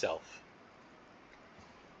Mechanicus itself.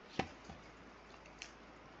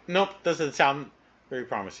 Nope, doesn't sound very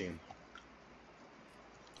promising.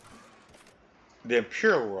 The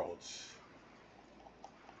Imperial Worlds.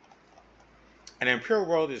 An Imperial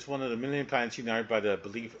World is one of the million planets united by the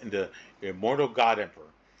belief in the immortal God Emperor,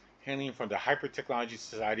 hailing from the hyper-technology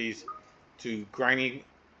societies to grimy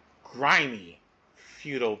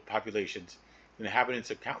feudal populations. The inhabitants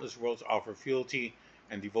of countless worlds offer fealty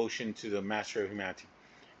and devotion to the master of humanity,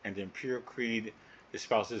 and the Imperial Creed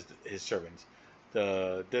espouses his servants.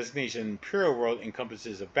 The designation Imperial World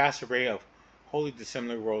encompasses a vast array of wholly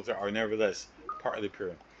dissimilar worlds that are nevertheless part of the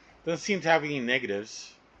Imperium. Doesn't seem to have any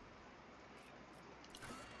negatives.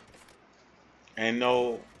 And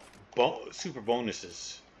no super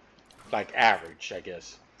bonuses, like average, I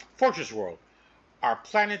guess. Fortress World are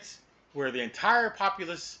planets where the entire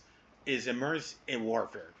populace is immersed in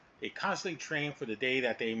warfare. They constantly train for the day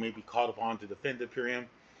that they may be called upon to defend the Imperium,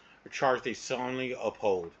 a charge they solemnly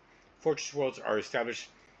uphold. Fortress Worlds are established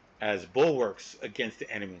as bulwarks against the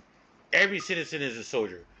enemy. Every citizen is a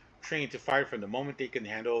soldier, trained to fight from the moment they can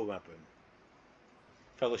handle a weapon.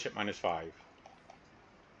 Fellowship -5.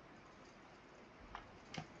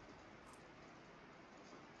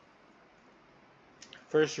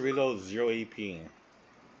 First reload 0 AP.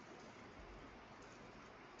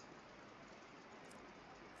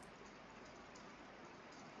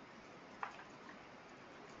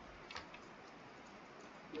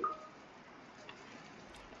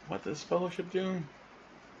 What does fellowship do?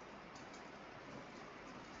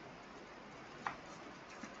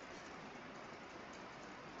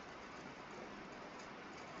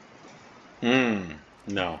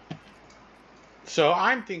 No. So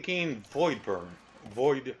I'm thinking Voidborn.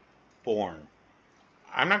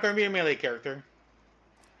 I'm not going to be a melee character.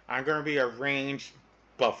 I'm going to be a ranged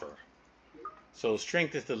buffer. So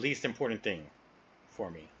strength is the least important thing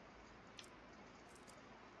for me.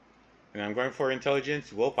 And I'm going for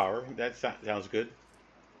intelligence, willpower. That sounds good.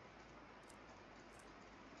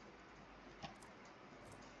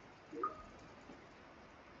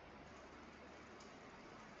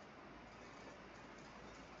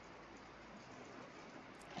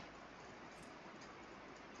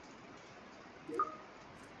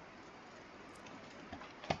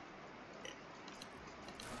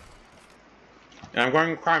 And I'm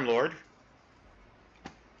going Crime Lord.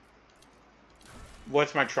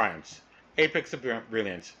 What's my triumphs? Apex of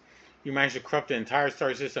brilliance. You managed to corrupt the entire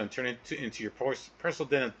star system and turn it into your personal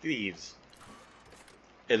den of thieves.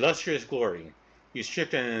 Illustrious glory. You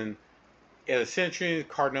stripped an eccentric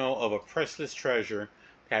cardinal of a priceless treasure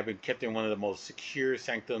that had been kept in one of the most secure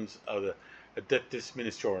sanctums of the Adeptus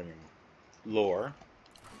Ministerium. Lore.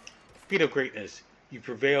 Feat of greatness. You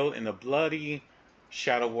prevailed in a bloody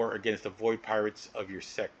shadow war against the void pirates of your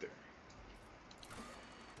sector.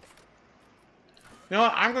 You know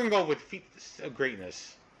what? I'm going to go with feats of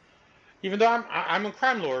greatness. Even though I'm a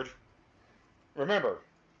crime lord, remember,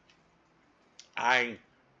 I'm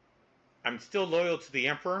still loyal to the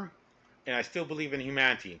Emperor, and I still believe in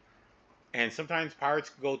humanity. And sometimes pirates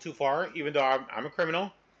can go too far, even though I'm a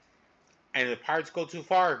criminal. And if pirates go too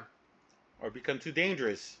far or become too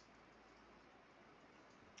dangerous,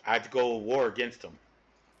 I had to go to war against them.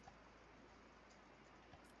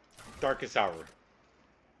 Darkest Hour.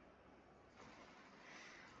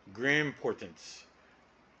 Grim Portents.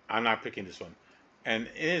 I'm not picking this one. An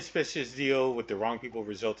inauspicious deal with the wrong people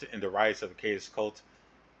resulted in the rise of a chaos cult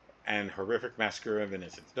and horrific massacre of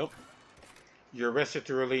innocents. Nope. You're arrested,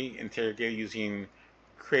 thoroughly interrogated using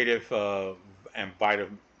creative and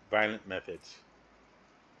violent methods.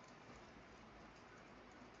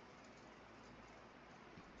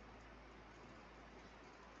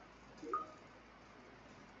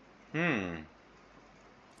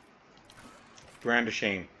 Brand of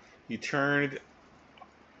shame. You turned.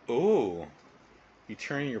 Ooh. You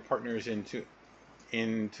turned your partners into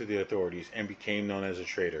the authorities and became known as a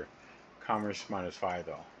traitor. Commerce -5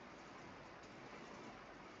 though.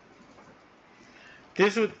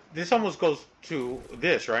 This almost goes to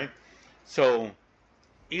this, right? So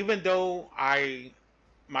even though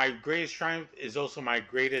my greatest triumph is also my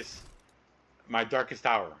darkest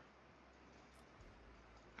hour.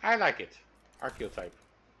 I like it. Archetype.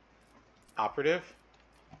 Operative.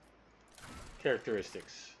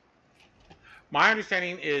 Characteristics. My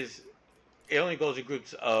understanding is it only goes in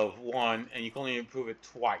groups of 1 and you can only improve it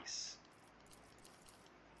twice.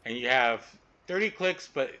 And you have 30 clicks,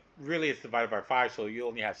 but really it's divided by 5, so you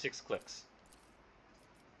only have 6 clicks.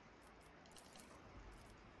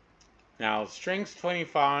 Now, strength's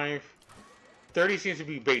 25. 30 seems to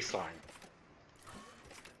be baseline.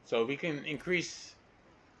 So we can increase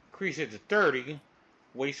it to 30,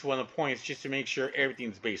 waste 1 of the points just to make sure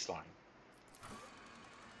everything's baseline.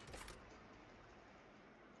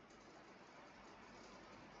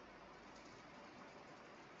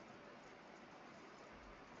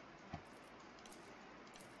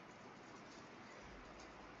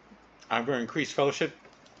 I'm going to increase fellowship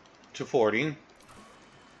to 40.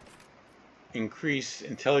 Increase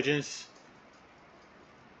intelligence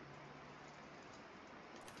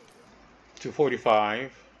to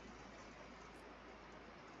 45.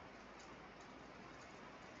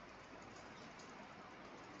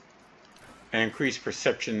 And increase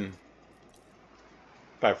perception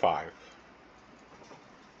by 5.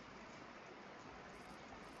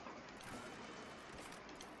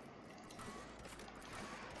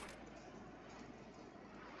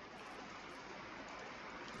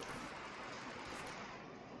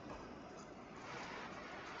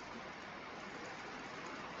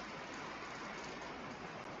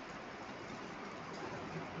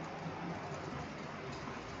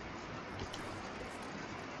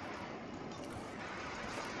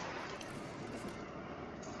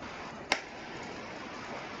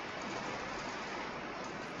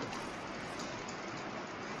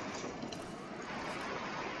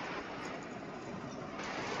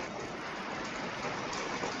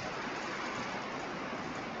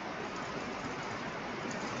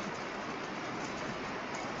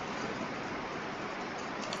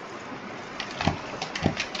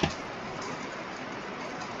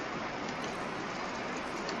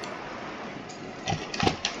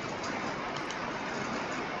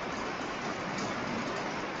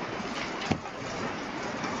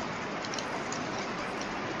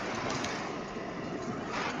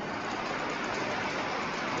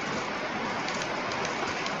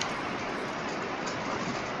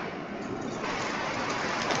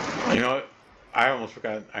 You know, I almost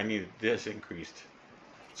forgot I needed this increased.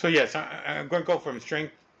 So yes, I'm going to go from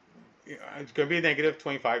strength. It's going to be a negative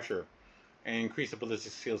 25, sure, and increase the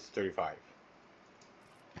ballistic skills to 35.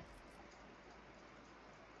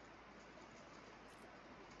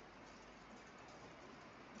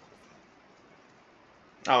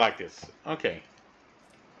 I like this. Okay.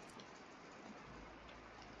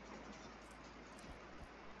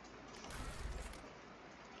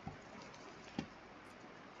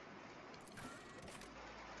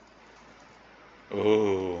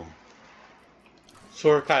 Oh.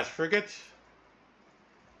 Sword class frigate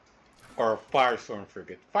or firestorm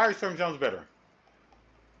frigate? Firestorm sounds better.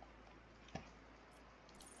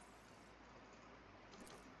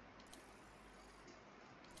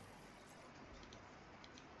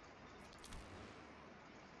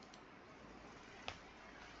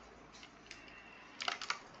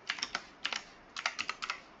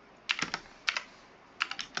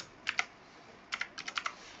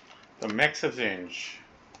 The mechs of Zinj.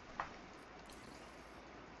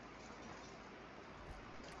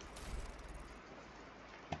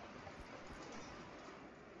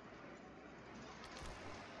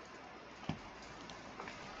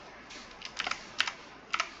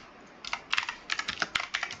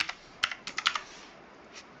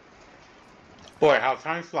 Boy, how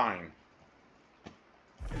time's flying.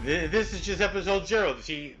 This is just episode 0.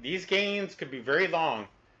 See, these games could be very long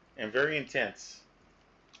and very intense.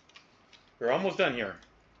 We're almost done here.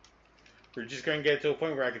 We're just going to get to a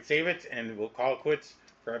point where I can save it and we'll call it quits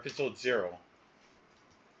for episode 0.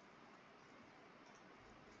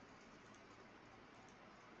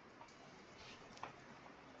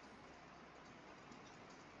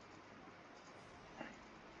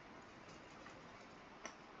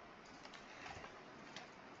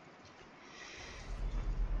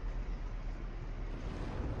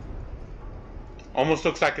 Almost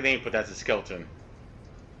looks like an ape, but that's a skeleton.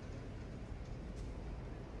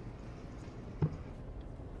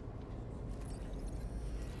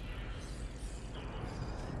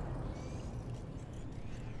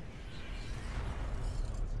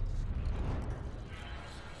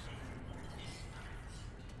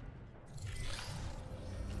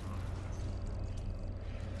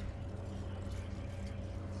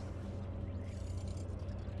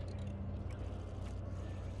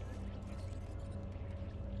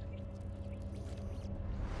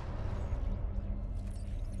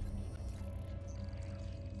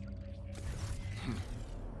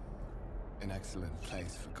 An excellent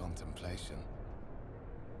place for contemplation.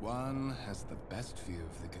 One has the best view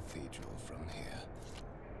of the cathedral from here.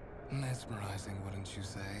 Mesmerizing, wouldn't you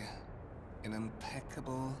say? An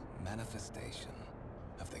impeccable manifestation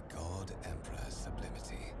of the God Emperor's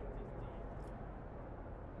sublimity.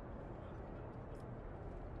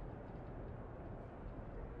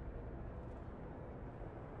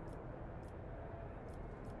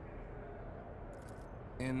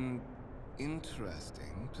 An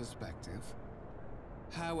interesting perspective.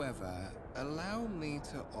 However, allow me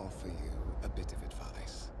to offer you a bit of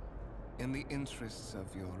advice. In the interests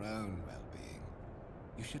of your own well-being,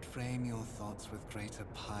 you should frame your thoughts with greater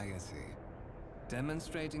piety.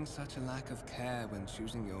 Demonstrating such a lack of care when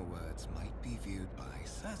choosing your words might be viewed by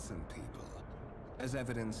certain people as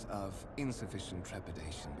evidence of insufficient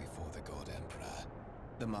trepidation before the God Emperor.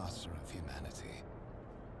 the master of humanity.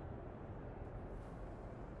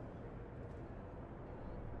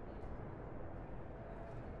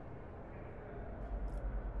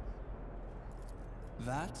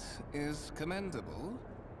 That is commendable,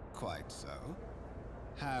 quite so.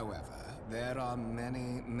 However, there are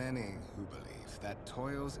many, many who believe that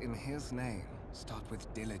toils in his name start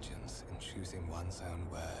with diligence in choosing one's own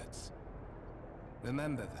words.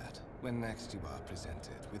 Remember that when next you are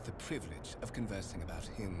presented with the privilege of conversing about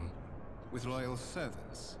him with loyal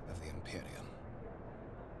servants of the Imperium.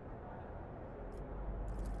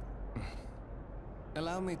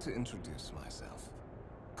 Allow me to introduce myself.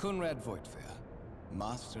 Conrad Voidfear,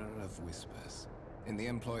 Master of Whispers, in the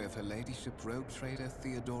employ of Her Ladyship Rogue Trader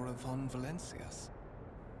Theodora von Valencius,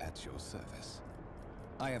 at your service.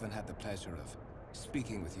 I haven't had the pleasure of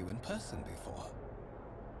speaking with you in person before.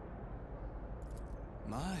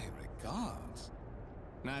 My regards.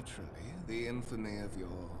 Naturally, the infamy of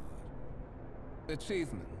your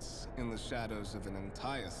achievements in the shadows of an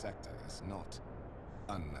entire sector is not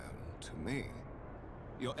unknown to me.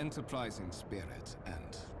 Your enterprising spirit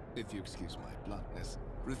and, if you excuse my bluntness,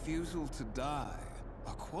 refusal to die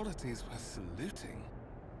are qualities worth saluting.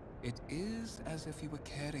 It is as if you were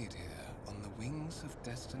carried here on the wings of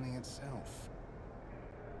destiny itself.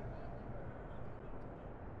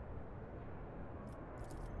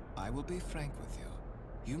 I will be frank with you.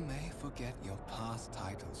 You may forget your past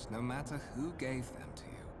titles, no matter who gave them to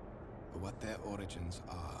you, or what their origins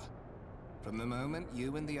are. From the moment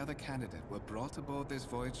you and the other candidate were brought aboard this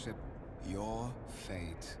void ship, your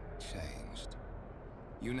fate changed.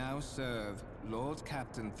 You now serve Lord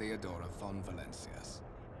Captain Theodora von Valencius,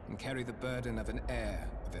 and carry the burden of an heir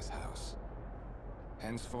of this house.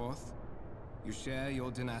 Henceforth, you share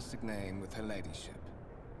your dynastic name with Her Ladyship.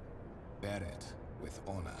 Bear it with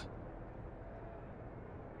honor.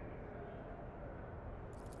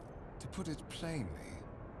 To put it plainly,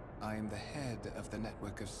 I am the head of the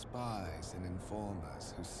network of spies and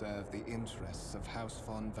informers who serve the interests of House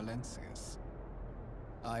von Valencius.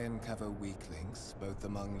 I uncover weak links both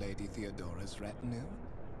among Lady Theodora's retinue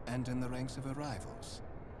and in the ranks of her rivals.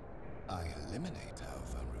 I eliminate our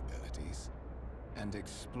vulnerabilities and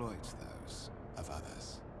exploit those of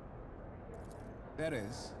others. There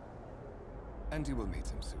is, and you will meet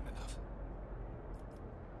him soon enough.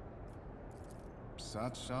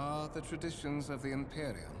 Such are the traditions of the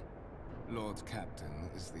Imperium. Lord Captain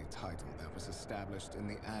is the title that was established in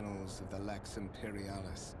the annals of the Lex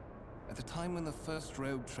Imperialis at the time when the first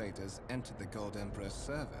rogue traders entered the Gold Emperor's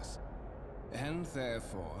service, and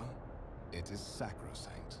therefore, it is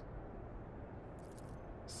sacrosanct.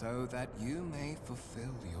 So that you may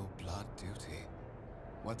fulfill your blood duty,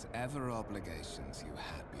 whatever obligations you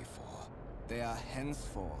had before, they are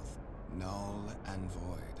henceforth null and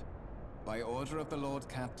void. By order of the Lord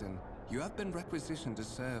Captain, you have been requisitioned to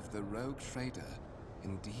serve the rogue trader,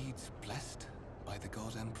 indeed blessed by the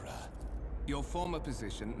God Emperor. Your former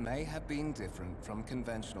position may have been different from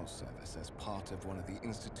conventional service as part of one of the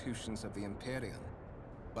institutions of the Imperium,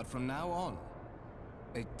 but from now on,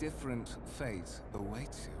 a different fate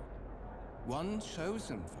awaits you. One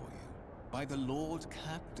chosen for you by the Lord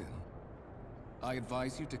Captain. I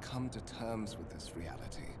advise you to come to terms with this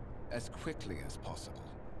reality as quickly as possible.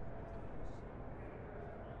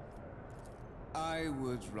 I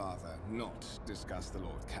would rather not discuss the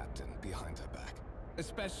Lord Captain behind her back,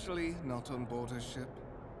 especially not on board her ship.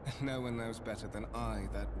 No one knows better than I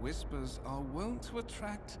that whispers are wont to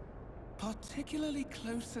attract particularly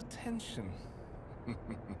close attention.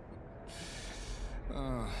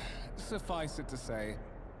 Suffice it to say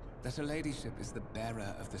that Her Ladyship is the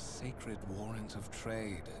bearer of the sacred warrant of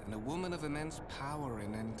trade and a woman of immense power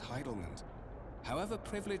and entitlement. However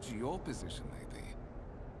privileged your position may be,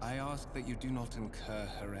 I ask that you do not incur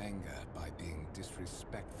her anger by being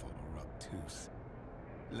disrespectful or obtuse.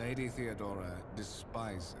 Lady Theodora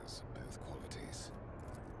despises both qualities.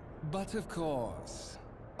 But of course,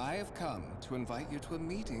 I have come to invite you to a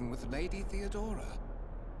meeting with Lady Theodora.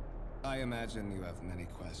 I imagine you have many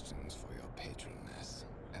questions for your patroness,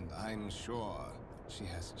 and I'm sure she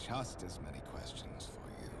has just as many questions for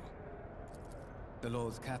you. The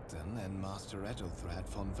Lord Captain and Master Edelthrad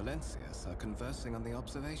von Valencius are conversing on the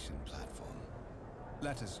observation platform.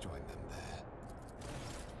 Let us join them there.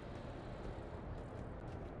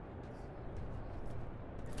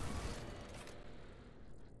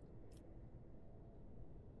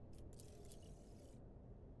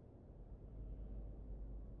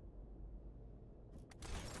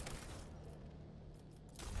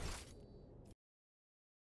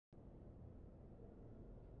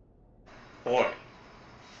 Boy,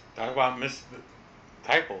 talk about missed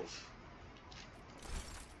typos.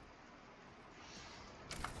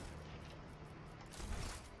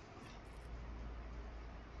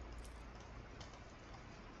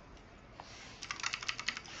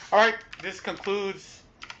 Alright, this concludes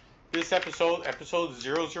this episode, episode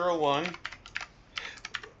 001.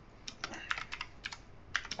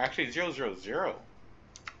 Actually, 000. 0.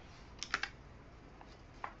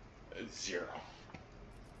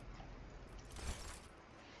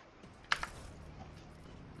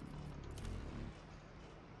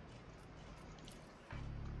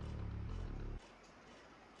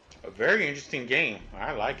 A very interesting game.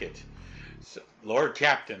 I like it. So, Lord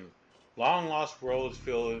Captain, long lost worlds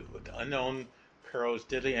filled with unknown perils,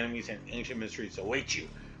 deadly enemies, and ancient mysteries await you.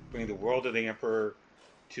 Bring the world of the Emperor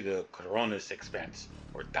to the Coronis expanse,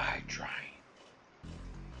 or die trying.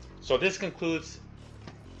 So this concludes.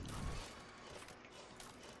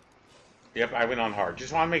 Yep, I went on hard.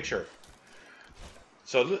 Just want to make sure.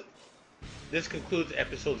 So this concludes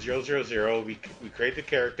episode 000. We created the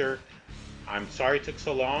character. I'm sorry it took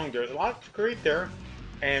so long. There's a lot to create there.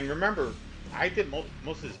 And remember, I did most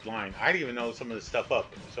of this blind. I didn't even know some of this stuff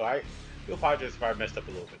up. So I do apologize if I messed up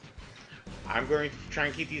a little bit. I'm going to try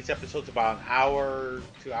and keep these episodes about an hour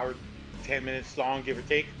to hour 10 minutes long, give or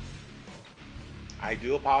take. I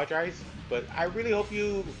do apologize, but I really hope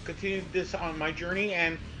you continue this on my journey,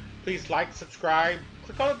 and please like, subscribe,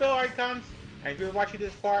 click on the bell icons, and if you're watching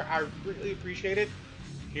this far, I really appreciate it.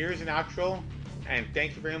 Here's an outro, and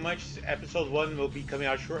thank you very much. Episode 1 will be coming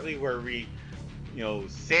out shortly, where we,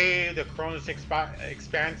 save the Coronis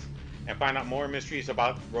expanse and find out more mysteries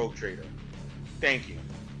about Rogue Trader. Thank you.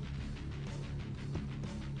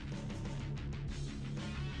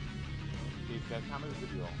 It's that time of the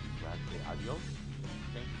video where I say adios.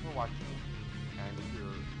 Thank you for watching, and if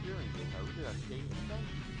you're hearing this, I really say thank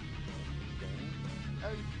you.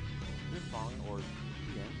 Staying this long or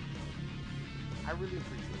the end, I really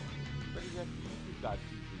appreciate it. But if you have YouTube guys,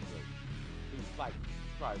 please like,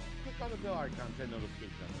 subscribe, click on the bell icon, and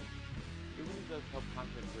notification on it. It really does help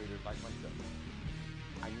content creators like myself.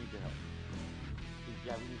 I need the help. If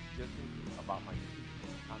you have any suggestions about my YouTube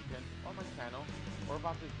content or my channel or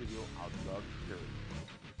about this video, I'd love to hear it.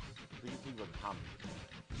 Please leave a comment.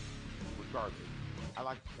 Regardless, I'd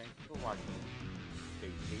like to thank you for watching. Stay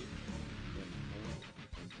safe, entertained,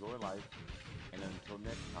 enjoy life, and until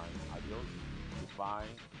next time, adios, goodbye,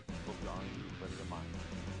 hope your army is better than mine.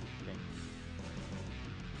 Thank you.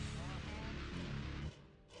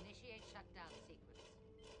 Initiate shutdown sequence.